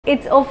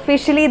It's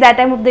officially that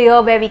time of the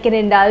year where we can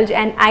indulge,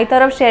 and I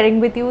thought of sharing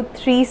with you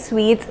 3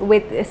 sweets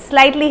with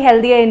slightly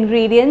healthier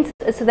ingredients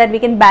so that we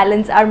can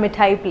balance our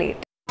mithai plate.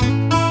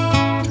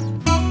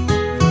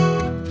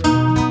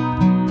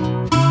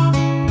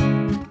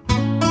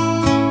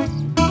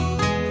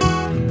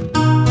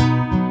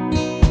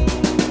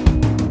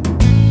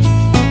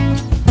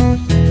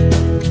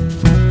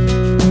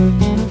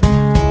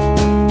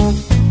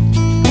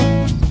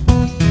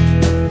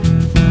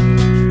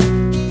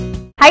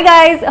 Hi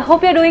guys,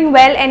 hope you're doing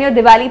well and your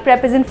Diwali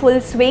prep is in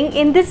full swing.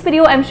 In this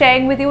video, I'm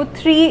sharing with you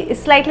 3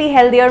 slightly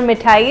healthier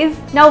mithais.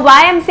 Now,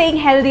 why I'm saying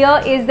healthier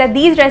is that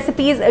these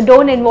recipes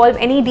don't involve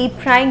any deep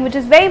frying, which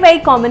is very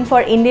common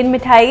for Indian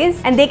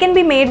mithais, and they can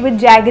be made with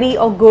jaggery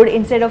or gur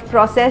instead of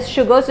processed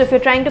sugar. So if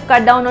you're trying to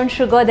cut down on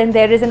sugar, then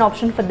there is an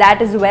option for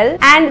that as well.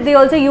 And they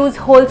also use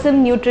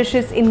wholesome,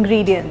 nutritious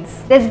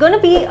ingredients. There's gonna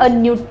be a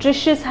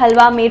nutritious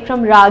halwa made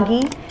from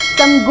ragi,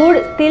 some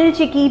good til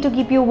chikki to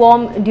keep you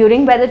warm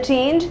during weather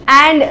change,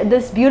 and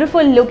this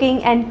beautiful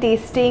looking and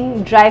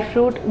tasting dry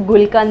fruit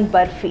Gulkand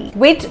barfi,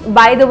 which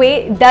by the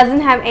way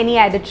doesn't have any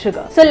added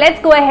sugar. So let's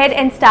go ahead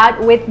and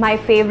start with my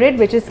favorite,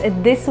 which is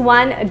this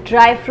one,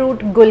 dry fruit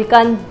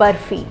Gulkand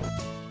barfi.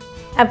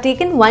 I've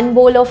taken 1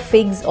 bowl of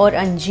figs or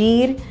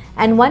anjeer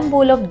and 1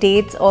 bowl of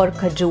dates or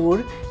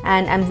khajur,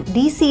 and I'm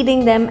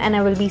de-seeding them and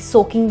I will be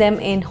soaking them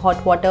in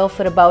hot water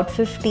for about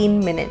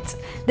 15 minutes.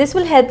 This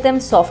will help them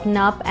soften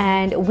up,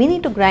 and we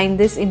need to grind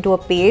this into a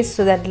paste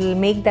so that it will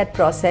make that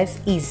process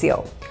easier.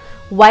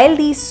 While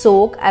these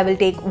soak, I will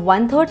take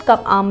 1/3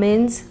 cup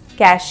almonds,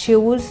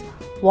 cashews,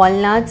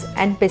 walnuts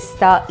and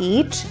pista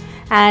each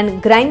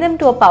and grind them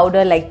to a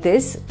powder like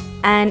this.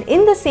 And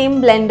in the same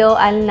blender,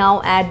 I'll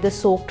now add the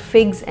soaked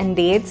figs and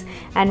dates,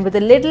 and with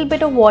a little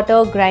bit of water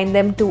grind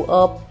them to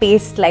a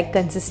paste-like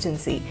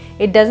consistency.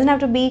 It doesn't have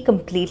to be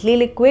completely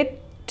liquid,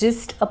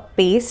 just a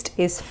paste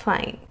is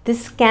fine.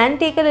 This can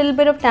take a little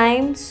bit of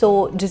time,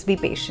 so just be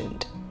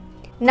patient.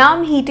 Now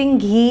I'm heating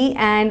ghee,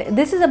 and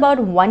this is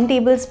about 1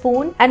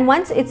 tablespoon, and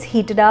once it's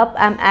heated up,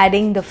 I'm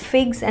adding the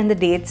figs and the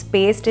dates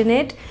paste in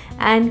it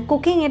and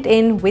cooking it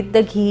in with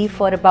the ghee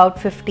for about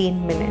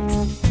 15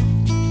 minutes.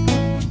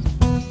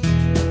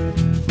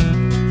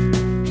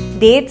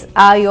 Dates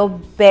are your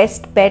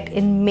best bet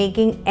in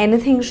making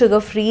anything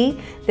sugar-free.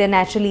 They're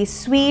naturally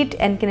sweet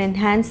and can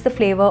enhance the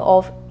flavor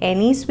of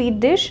any sweet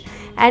dish,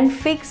 and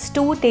figs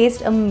too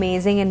taste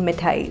amazing in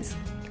mithais.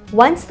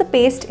 Once the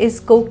paste is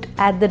cooked,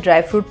 add the dry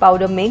fruit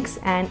powder mix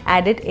and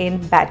add it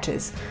in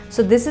batches.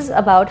 So this is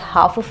about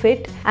half of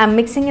it. I'm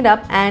mixing it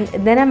up and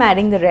then I'm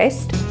adding the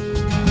rest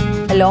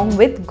along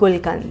with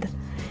Gulkand.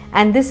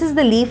 And this is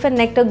the leaf and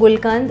nectar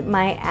Gulkand,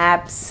 my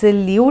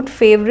absolute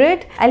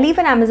favorite. I'll leave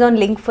an Amazon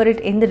link for it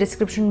in the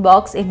description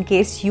box in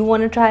case you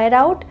want to try it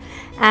out.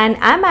 And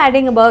I'm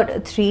adding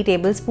about 3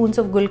 tablespoons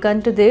of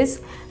Gulkand to this.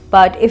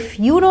 But if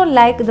you don't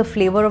like the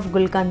flavor of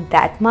Gulkand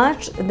that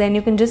much, then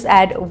you can just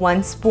add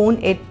 1 spoon.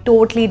 It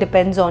totally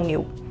depends on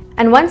you.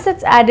 And once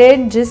that's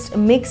added, just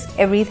mix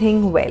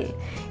everything well.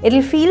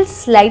 It'll feel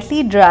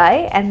slightly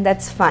dry and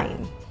that's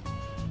fine.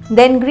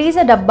 Then grease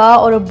a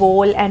dabba or a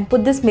bowl and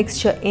put this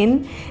mixture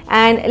in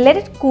and let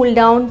it cool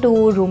down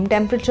to room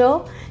temperature.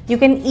 You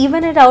can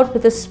even it out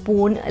with a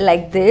spoon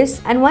like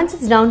this, and once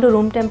it's down to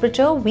room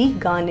temperature, we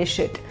garnish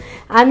it.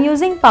 I'm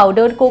using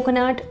powdered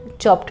coconut,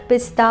 chopped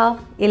pista,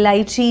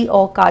 elaichi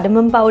or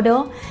cardamom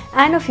powder,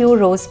 and a few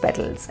rose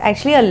petals.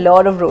 Actually, a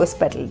lot of rose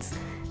petals.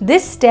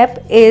 This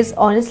step is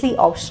honestly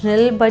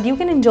optional, but you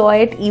can enjoy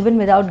it even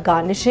without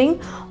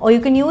garnishing, or you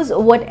can use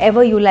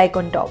whatever you like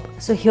on top.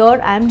 So here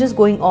I'm just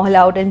going all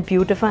out and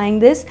beautifying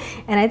this,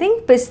 and I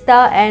think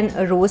pista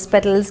and rose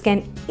petals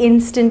can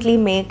instantly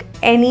make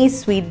any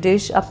sweet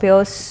dish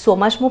appear so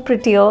much more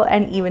prettier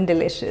and even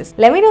delicious.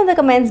 Let me know in the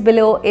comments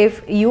below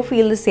if you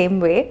feel the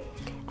same way.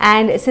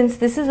 And since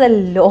this is a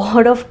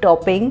lot of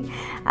topping,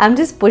 I'm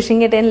just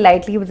pushing it in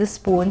lightly with a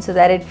spoon so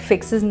that it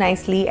fixes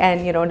nicely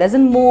and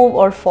doesn't move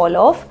or fall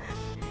off.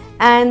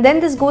 And then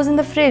this goes in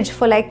the fridge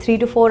for like 3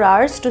 to 4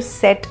 hours to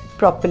set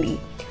properly.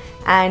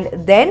 And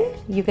then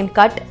you can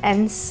cut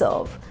and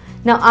serve.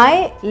 Now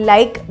I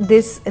like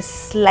this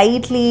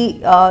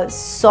slightly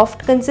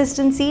soft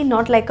consistency,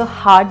 not like a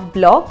hard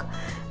block.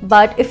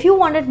 But if you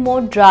want it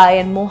more dry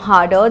and more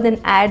harder,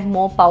 then add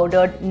more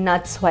powdered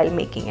nuts while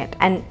making it.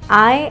 And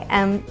I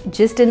am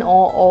just in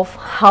awe of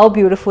how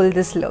beautiful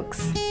this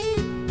looks.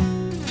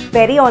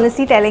 Very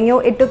honestly telling you,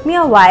 it took me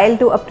a while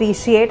to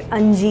appreciate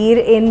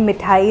anjeer in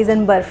mithais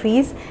and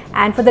barfis,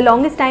 and for the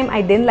longest time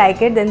I didn't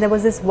like it. Then there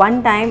was this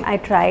one time I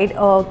tried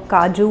a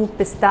kaju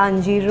pista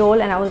anjeer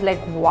roll and I was like,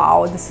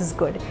 wow, this is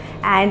good.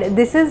 And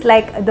this is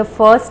like the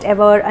first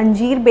ever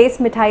anjeer based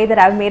mithai that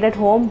I've made at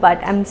home, but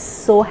I'm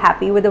so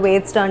happy with the way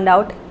it's turned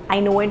out. I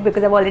know it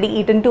because I've already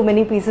eaten too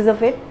many pieces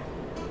of it.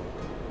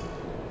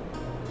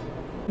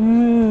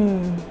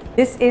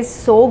 This is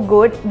so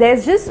good.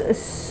 There's just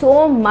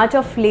so much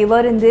of flavor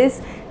in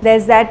this.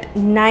 There's that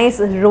nice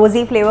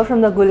rosy flavor from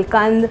the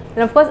Gulkand. And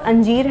of course,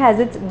 anjeer has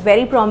its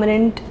very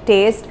prominent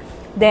taste.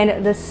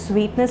 then the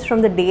sweetness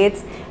from the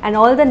dates and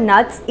all the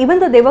nuts. Even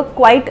though they were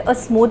quite a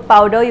smooth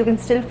powder, you can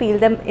still feel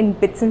them in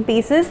bits and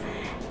pieces.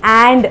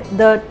 And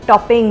the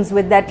toppings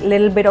with that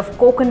little bit of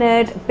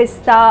coconut,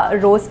 pista,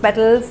 rose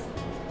petals.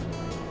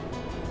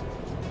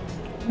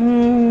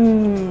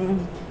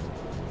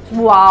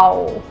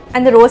 Wow.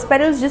 And the rose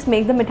petals just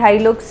make the mithai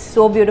look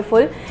so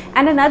beautiful.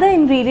 And another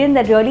ingredient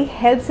that really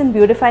helps in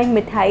beautifying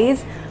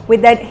mithais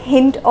with that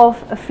hint of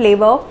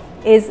flavor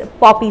is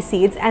poppy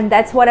seeds, and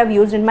that's what I've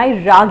used in my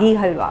Ragi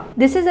halwa.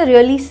 This is a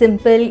really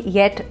simple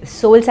yet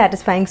soul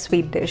satisfying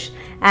sweet dish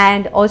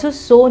and also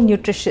so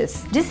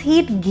nutritious. Just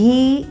heat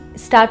ghee,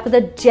 start with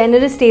a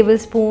generous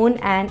tablespoon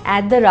and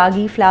add the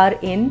Ragi flour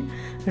in.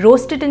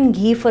 Roast it in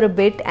ghee for a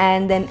bit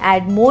and then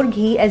add more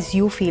ghee as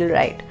you feel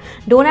right.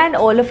 Don't add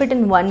all of it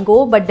in one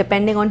go, but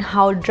depending on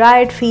how dry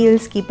it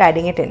feels, keep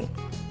adding it in.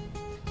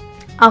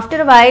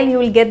 After a while, you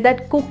will get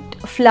that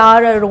cooked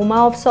flour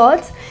aroma of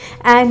sorts,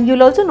 and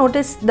you'll also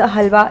notice the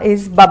halwa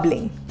is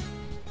bubbling.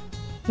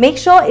 Make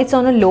sure it's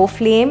on a low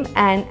flame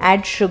and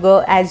add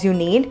sugar as you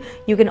need.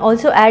 You can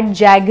also add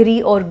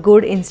jaggery or gur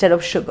instead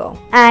of sugar.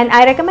 And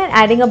I recommend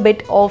adding a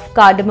bit of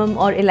cardamom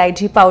or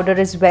elaichi powder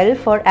as well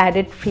for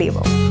added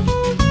flavor.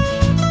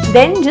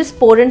 Then just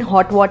pour in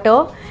hot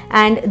water,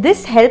 and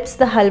this helps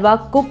the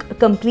halwa cook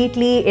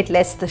completely. It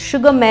lets the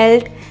sugar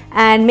melt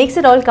and makes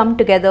it all come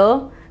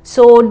together.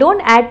 So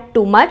don't add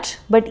too much,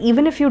 but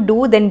even if you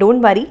do, then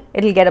don't worry,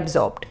 it'll get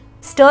absorbed.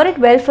 Stir it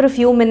well for a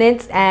few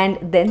minutes and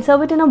then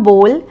serve it in a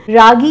bowl.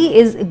 Ragi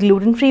is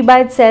gluten-free by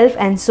itself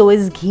and so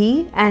is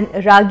ghee, and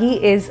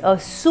ragi is a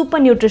super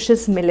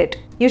nutritious millet.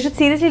 You should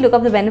seriously look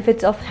up the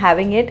benefits of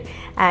having it,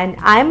 and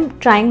I'm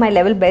trying my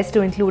level best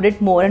to include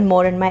it more and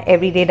more in my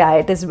everyday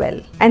diet as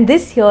well. And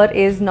this here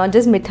is not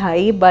just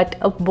mithai but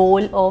a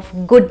bowl of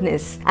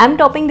goodness. I'm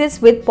topping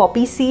this with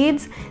poppy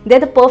seeds. They're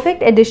the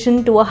perfect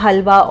addition to a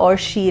halwa or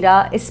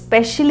sheera,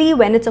 especially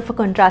when it's of a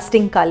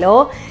contrasting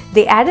color.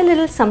 They add a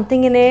little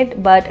something in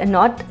it, but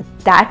not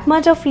that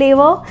much of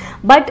flavor,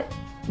 but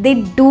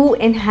they do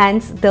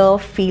enhance the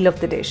feel of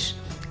the dish.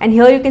 And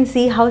here you can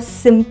see how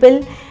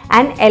simple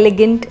and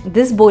elegant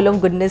this bowl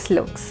of goodness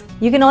looks.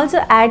 You can also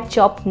add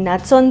chopped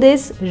nuts on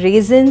this,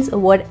 raisins,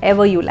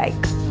 whatever you like.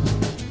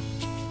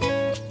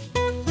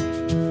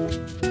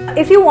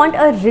 If you want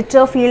a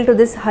richer feel to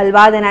this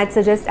halwa, then I'd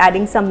suggest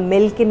adding some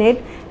milk in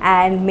it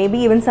and maybe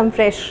even some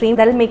fresh cream.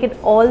 That'll make it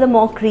all the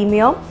more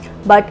creamier.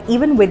 But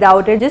even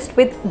without it, just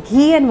with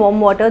ghee and warm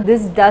water,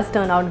 this does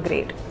turn out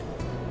great.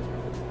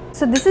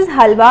 So this is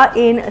halwa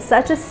in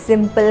such a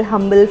simple,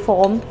 humble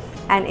form,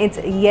 and it's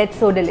yet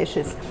so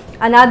delicious.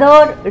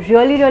 Another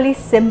really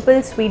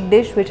simple sweet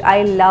dish which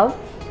I love,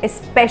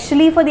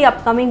 especially for the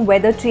upcoming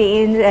weather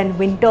change and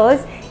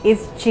winters,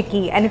 is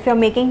chikki. And if you're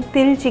making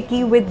til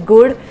chikki with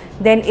gur,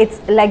 then it's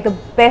like the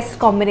best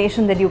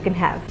combination that you can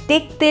have.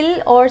 Take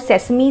til or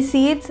sesame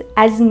seeds,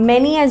 as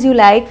many as you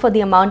like for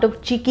the amount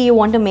of chikki you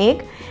want to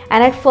make,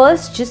 and at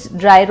first just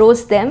dry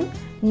roast them.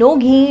 No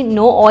ghee,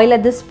 no oil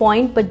at this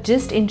point, but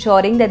just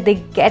ensuring that they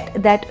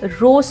get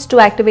that roast to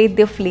activate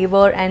their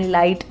flavor and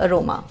light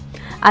aroma.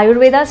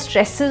 Ayurveda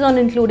stresses on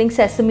including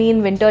sesame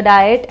in winter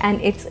diet,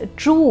 and it's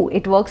true.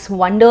 It works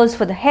wonders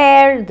for the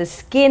hair, the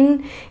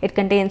skin, it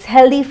contains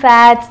healthy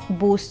fats,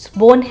 boosts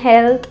bone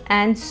health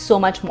and so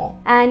much more.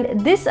 And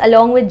this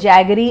along with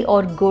jaggery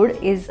or gur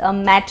is a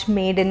match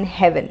made in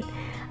heaven.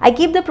 I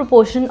keep the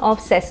proportion of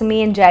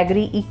sesame and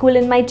jaggery equal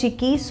in my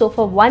chikki, so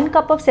for 1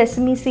 cup of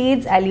sesame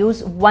seeds, I'll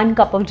use 1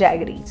 cup of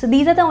jaggery. So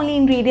these are the only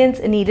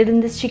ingredients needed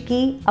in this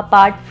chikki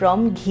apart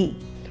from ghee.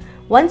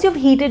 Once you've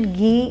heated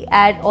ghee,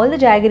 add all the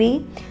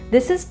jaggery.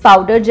 This is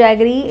powdered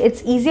jaggery,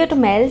 it's easier to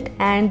melt,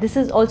 and this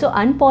is also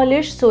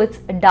unpolished, so it's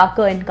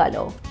darker in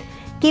color.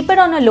 Keep it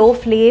on a low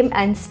flame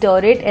and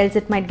stir it, else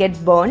it might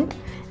get burnt.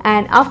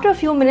 And after a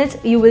few minutes,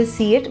 you will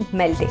see it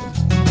melting.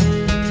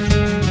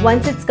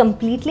 Once it's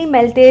completely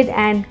melted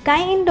and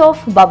kind of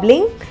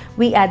bubbling,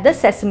 we add the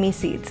sesame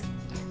seeds.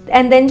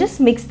 And then just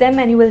mix them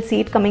and you will see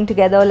it coming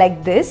together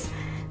like this.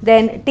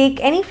 Then take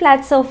any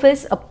flat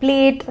surface, a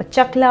plate, a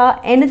chakla,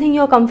 anything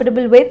you're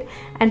comfortable with,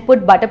 and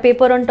put butter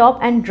paper on top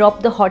and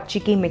drop the hot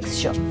chikki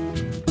mixture.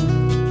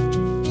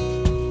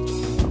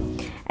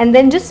 And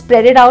then just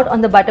spread it out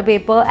on the butter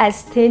paper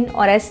as thin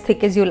or as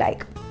thick as you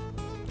like.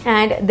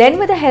 And then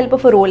with the help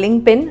of a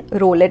rolling pin,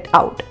 roll it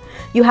out.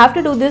 You have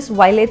to do this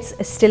while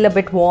it's still a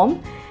bit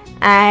warm,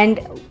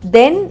 and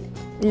then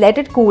let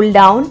it cool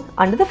down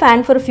under the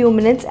fan for a few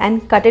minutes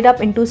and cut it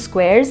up into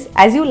squares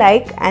as you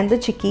like, and the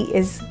chikki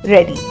is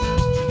ready.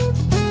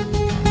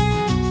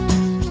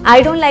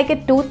 I don't like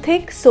it too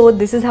thick, so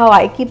this is how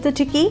I keep the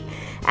chikki.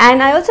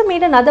 And I also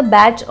made another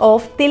batch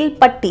of til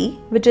patti,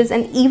 which is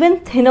an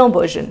even thinner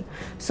version.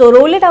 So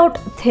roll it out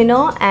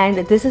thinner,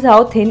 and this is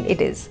how thin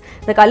it is.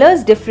 The color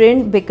is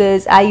different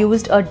because I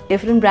used a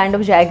different brand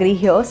of jaggery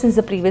here since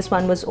the previous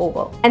one was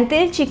over. And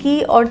til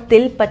chikki or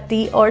til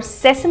patti or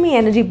sesame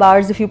energy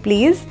bars, if you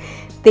please,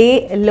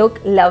 they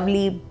look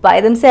lovely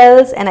by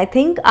themselves and I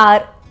think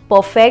are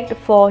perfect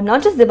for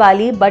not just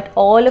Diwali but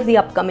all of the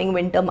upcoming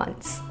winter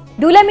months.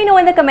 Do let me know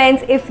in the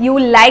comments if you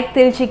like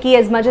til chikki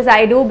as much as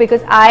I do,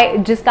 because I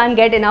just can't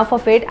get enough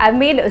of it. I've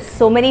made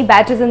so many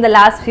batches in the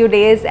last few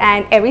days,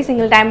 and every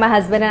single time my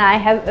husband and I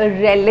have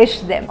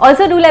relished them.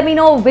 Also, do let me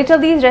know which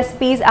of these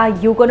recipes are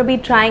you going to be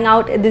trying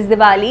out this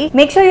Diwali.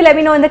 Make sure you let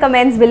me know in the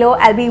comments below.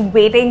 I'll be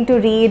waiting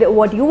to read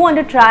what you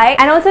want to try,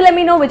 and also let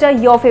me know which are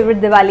your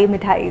favorite Diwali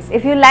mithais.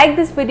 If you like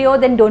this video,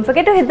 then don't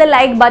forget to hit the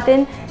like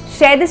button.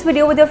 Share this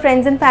video with your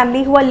friends and family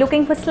who are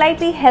looking for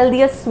slightly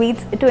healthier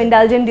sweets to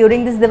indulge in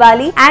during this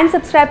Diwali, and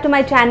subscribe to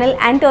my channel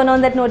and turn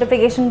on that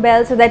notification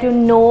bell so that you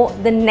know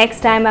the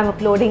next time I'm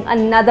uploading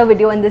another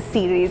video in this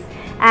series.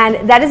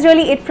 And that is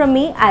really it from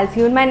me. I'll see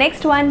you in my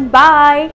next one. Bye!